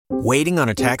Waiting on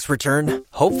a tax return?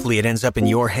 Hopefully it ends up in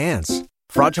your hands.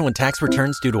 Fraudulent tax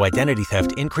returns due to identity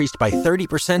theft increased by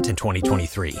 30% in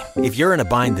 2023. If you're in a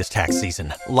bind this tax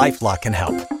season, LifeLock can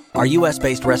help. Our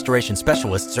U.S.-based restoration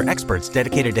specialists are experts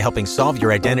dedicated to helping solve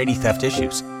your identity theft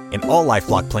issues. And all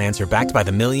LifeLock plans are backed by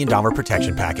the $1 Million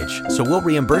Protection Package. So we'll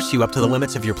reimburse you up to the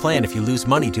limits of your plan if you lose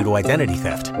money due to identity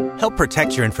theft. Help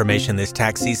protect your information this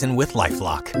tax season with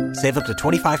LifeLock. Save up to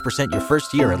 25% your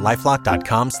first year at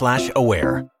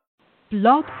LifeLock.com/aware.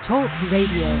 Blog Talk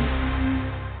Radio.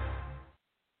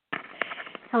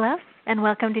 Hello, and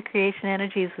welcome to Creation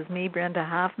Energies with me, Brenda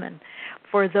Hoffman.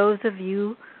 For those of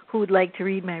you who would like to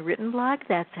read my written blog,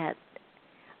 that's at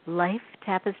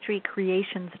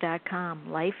LifeTapestryCreations.com,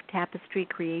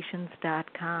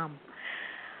 LifeTapestryCreations.com.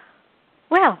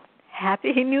 Well,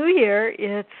 Happy New Year.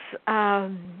 It's,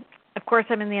 of course,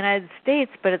 I'm in the United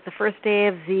States, but it's the first day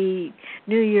of the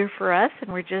new year for us,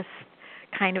 and we're just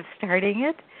kind of starting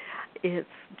it. It's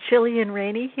chilly and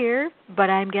rainy here, but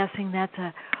I'm guessing that's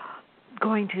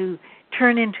going to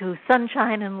turn into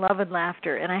sunshine and love and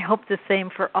laughter, and I hope the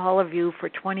same for all of you for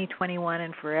 2021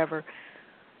 and forever.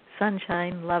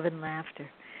 Sunshine, love, and laughter.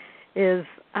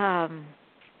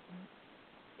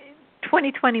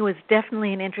 2020 was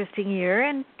definitely an interesting year,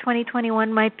 and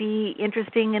 2021 might be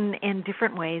interesting in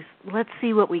different ways. Let's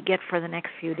see what we get for the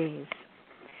next few days,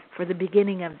 for the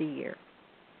beginning of the year.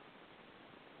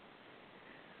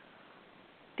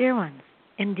 Dear ones,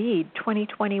 indeed,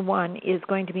 2021 is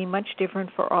going to be much different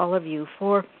for all of you,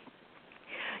 for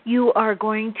you are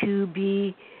going to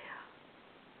be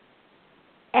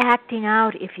acting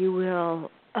out, if you will,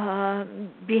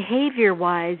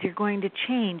 behavior-wise. You're going to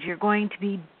change. You're going to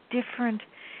be different.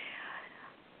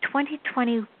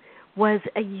 2020 was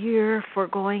a year for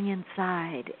going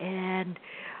inside, and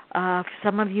for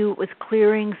some of you it was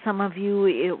clearing. Some of you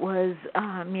it was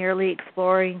merely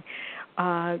exploring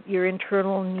your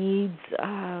internal needs.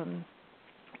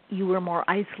 You were more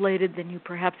isolated than you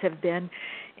perhaps have been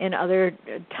in other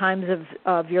times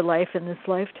of your life in this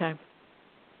lifetime.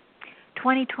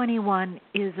 2021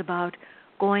 is about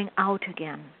going out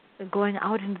again, going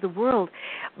out into the world,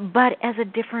 but as a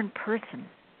different person.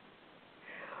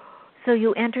 So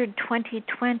you entered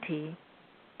 2020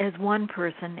 as one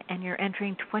person, and you're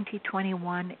entering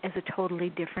 2021 as a totally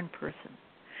different person.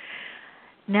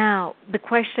 Now, the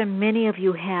question many of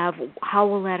you have, how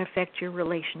will that affect your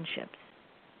relationships?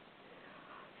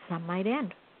 Some might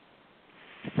end.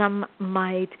 Some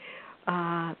might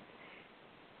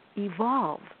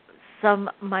evolve. Some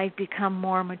might become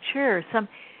more mature.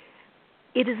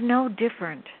 It is no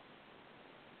different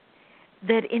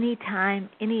than any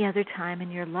other time in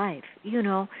your life. You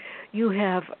know, you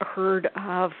have heard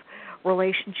of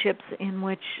relationships in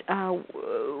which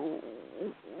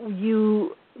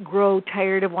you grow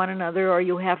tired of one another, or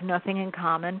you have nothing in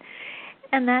common,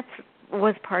 and that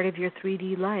was part of your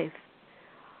 3D life.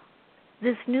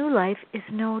 This new life is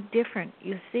no different,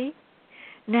 you see?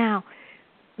 Now,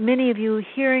 many of you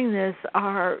hearing this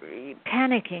are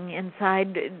panicking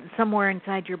somewhere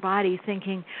inside your body,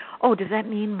 thinking, oh, does that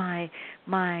mean my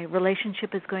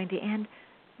relationship is going to end?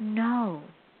 No.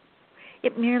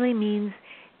 It merely means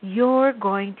you're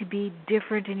going to be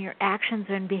different, and your actions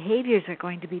and behaviors are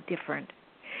going to be different.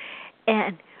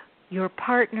 And your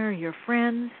partner, your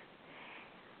friends,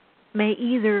 may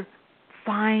either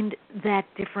find that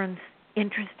difference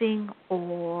interesting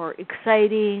or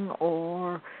exciting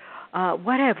or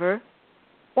whatever,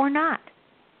 or not,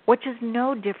 which is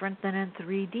no different than in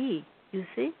 3D, you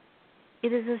see?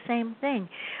 It is the same thing.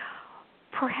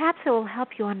 Perhaps it will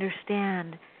help you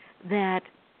understand that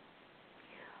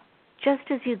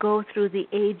just as you go through the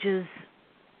ages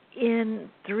in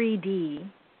 3D,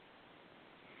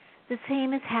 the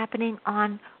same is happening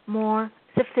on more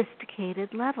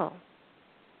sophisticated level.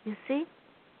 You see?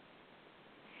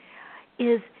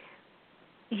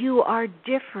 You are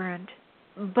different,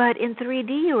 but in 3D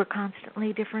you were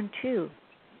constantly different too.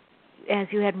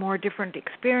 As you had more different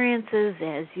experiences,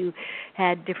 as you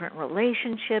had different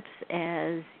relationships,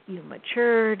 as you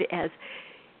matured,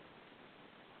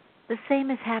 the same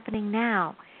is happening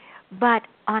now, but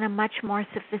on a much more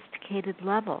sophisticated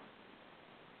level.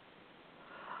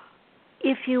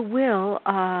 If you will,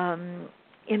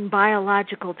 in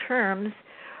biological terms,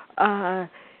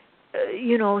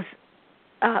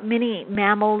 many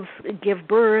mammals give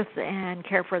birth and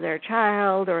care for their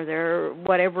child or their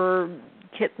whatever,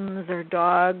 kittens or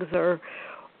dogs or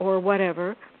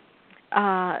whatever.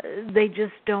 They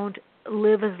just don't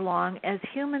live as long as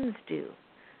humans do.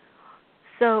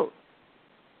 So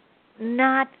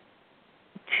not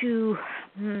to,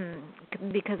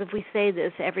 because if we say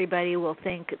this, everybody will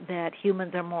think that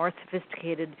humans are more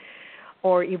sophisticated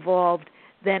or evolved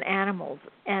than animals.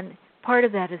 And part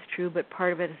of that is true, but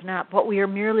part of it is not. What we are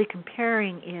merely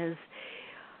comparing is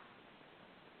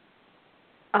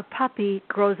a puppy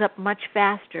grows up much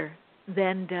faster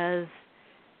than does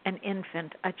an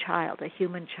infant, a child, a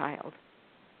human child.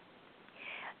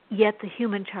 Yet the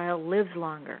human child lives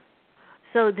longer.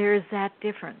 So there's that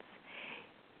difference.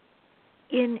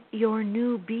 In your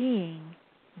new being,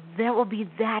 there will be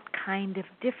that kind of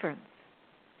difference.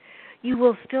 You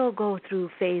will still go through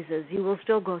phases, you will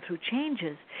still go through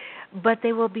changes, but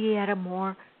they will be at a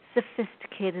more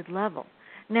sophisticated level.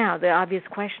 Now, the obvious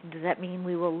question, does that mean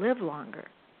we will live longer?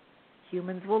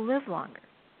 Humans will live longer.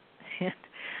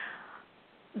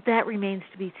 That remains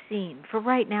to be seen. For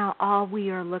right now, all we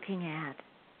are looking at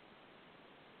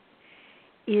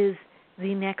is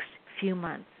the next few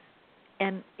months.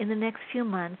 And in the next few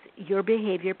months, your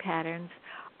behavior patterns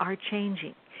are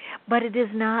changing. But it is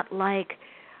not like,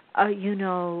 shall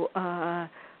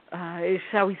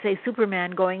we say,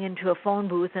 Superman going into a phone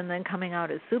booth and then coming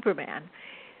out as Superman.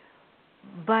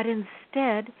 But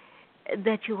instead,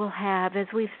 that you will have, as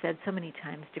we've said so many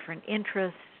times, different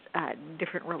interests,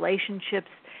 different relationships,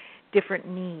 different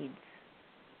needs.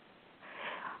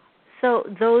 So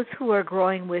those who are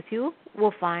growing with you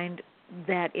will find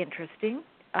that interesting.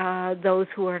 Those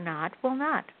who are not will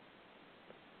not.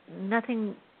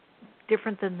 Nothing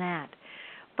different than that.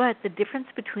 But the difference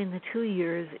between the 2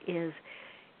 years is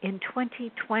in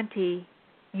 2020,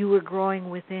 you were growing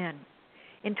within.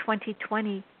 In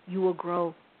 2020, you will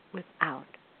grow without.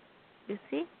 You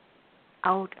see?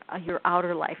 Out your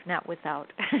outer life, not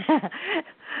without.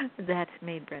 That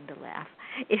made Brenda laugh.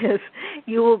 Is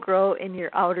you will grow in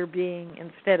your outer being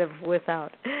instead of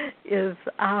without. Yes,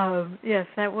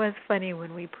 that was funny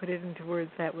when we put it into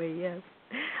words that way. Yes,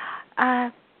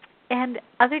 and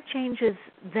other changes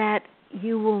that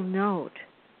you will note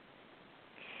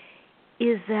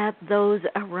is that those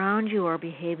around you are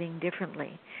behaving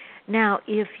differently. Now,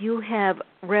 if you have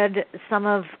read some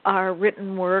of our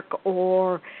written work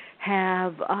or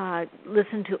have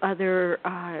listened to other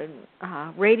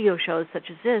radio shows such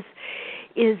as this,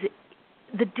 is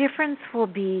the difference will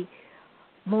be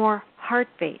more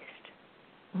heart-based,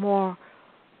 more,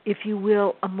 if you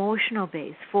will,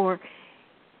 emotional-based. For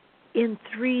in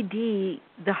 3D,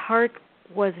 the heart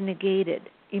was negated,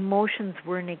 emotions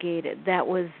were negated. That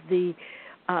was the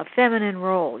feminine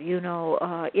role,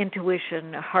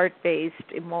 intuition,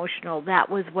 heart-based, emotional. That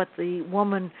was what the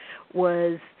woman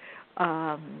was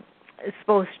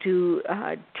supposed to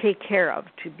take care of,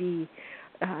 to be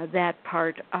that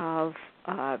part of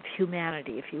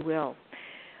humanity, if you will.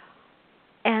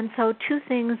 And so two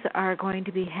things are going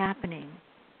to be happening.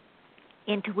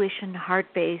 Intuition,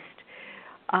 heart-based,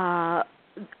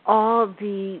 all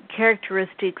the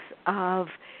characteristics of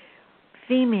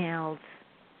females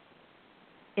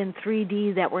in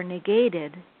 3D that were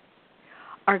negated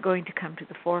are going to come to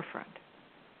the forefront.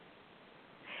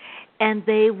 And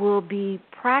they will be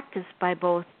practiced by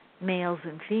both males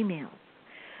and females.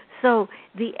 So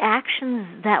the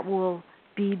actions that will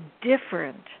be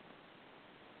different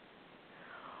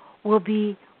will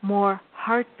be more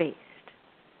heart-based.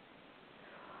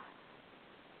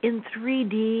 In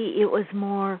 3D, it was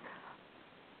more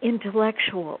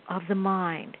intellectual, of the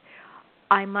mind.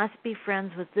 I must be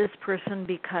friends with this person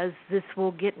because this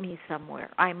will get me somewhere.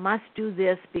 I must do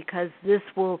this because this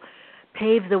will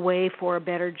pave the way for a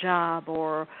better job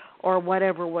or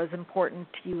whatever was important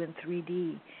to you in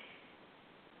 3D.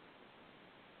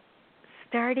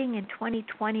 Starting in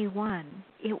 2021,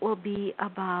 it will be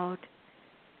about,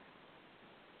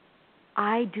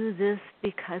 I do this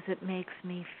because it makes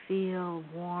me feel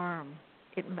warm.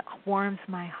 It warms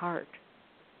my heart.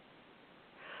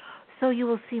 So you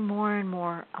will see more and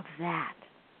more of that.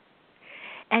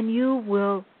 And you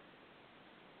will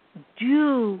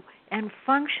do and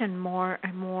function more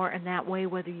and more in that way,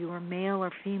 whether you are male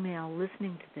or female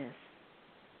listening to this.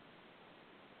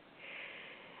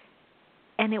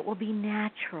 And it will be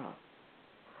natural.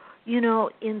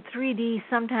 In 3D,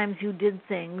 sometimes you did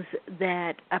things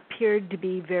that appeared to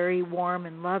be very warm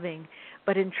and loving,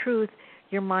 but in truth,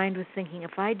 your mind was thinking,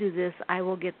 if I do this, I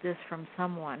will get this from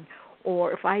someone.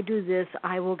 Or if I do this,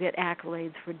 I will get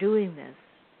accolades for doing this.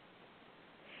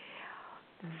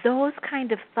 Those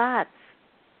kind of thoughts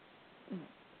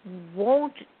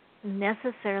won't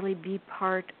necessarily be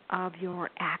part of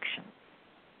your actions.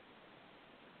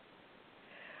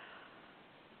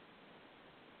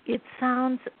 It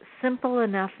sounds simple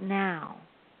enough now,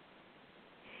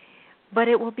 but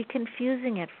it will be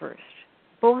confusing at first,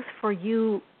 both for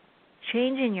you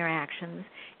changing your actions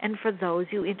and for those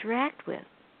you interact with.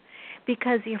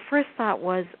 Because your first thought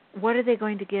was, what are they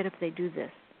going to get if they do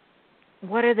this?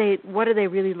 What are they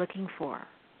really looking for?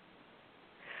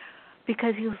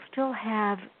 Because you'll still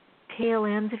have tail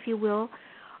ends, if you will,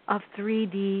 of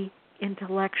 3D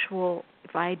intellectual,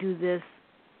 if I do this,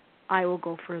 I will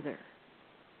go further.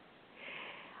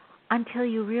 Until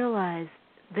you realize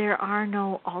there are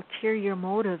no ulterior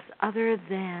motives other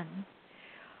than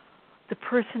the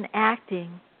person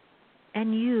acting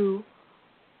and you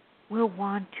will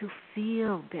want to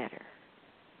feel better.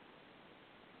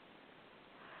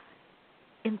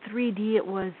 In 3D it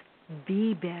was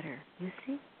be better. You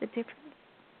see the difference?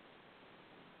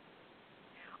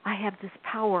 I have this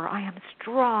power. I am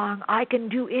strong. I can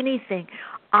do anything.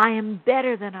 I am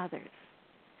better than others.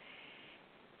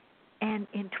 And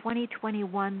in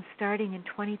 2021, starting in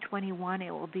 2021,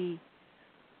 it will be,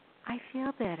 I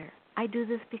feel better. I do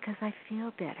this because I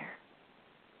feel better.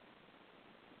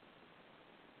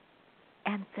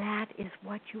 And that is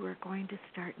what you are going to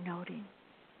start noting.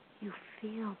 You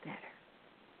feel better.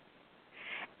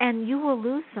 And you will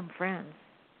lose some friends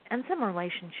and some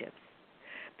relationships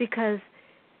because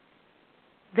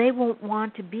they won't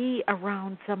want to be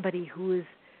around somebody who is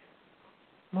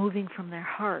moving from their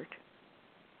heart.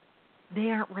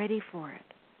 They aren't ready for it.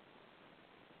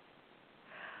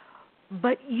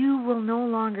 But you will no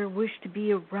longer wish to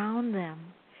be around them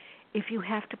if you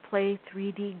have to play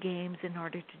 3D games in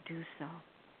order to do so.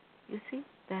 You see,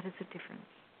 that is a difference.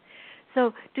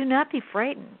 So do not be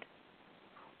frightened.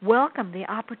 Welcome the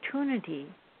opportunity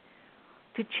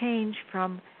to change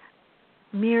from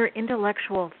mere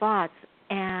intellectual thoughts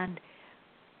and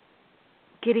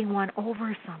getting one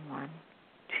over someone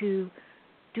to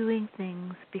doing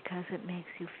things because it makes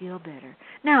you feel better.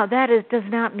 Now, that does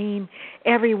not mean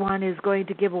everyone is going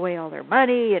to give away all their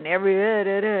money and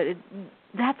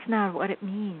that's not what it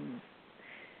means.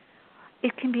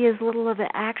 It can be as little of an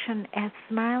action as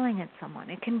smiling at someone.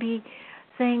 It can be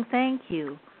saying thank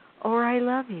you or I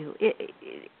love you.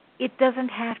 It doesn't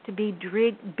have to be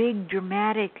big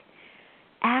dramatic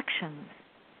actions.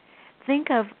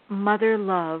 Think of mother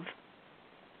love,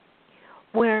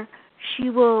 where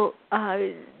she will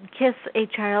kiss a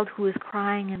child who is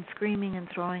crying and screaming and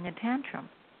throwing a tantrum.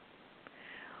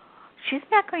 She's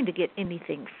not going to get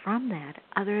anything from that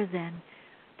other than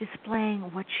displaying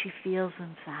what she feels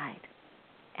inside.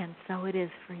 And so it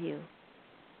is for you.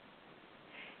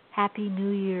 Happy New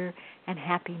Year and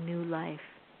happy new life.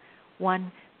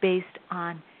 One based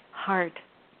on heart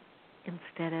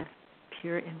instead of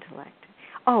pure intellect.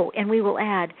 Oh, and we will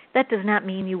add, that does not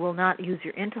mean you will not use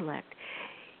your intellect.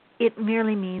 It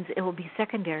merely means it will be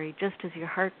secondary, just as your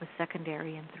heart was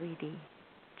secondary in 3D.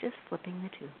 Just flipping the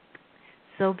two.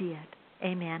 So be it.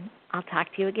 Amen. I'll talk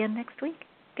to you again next week.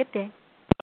 Good day.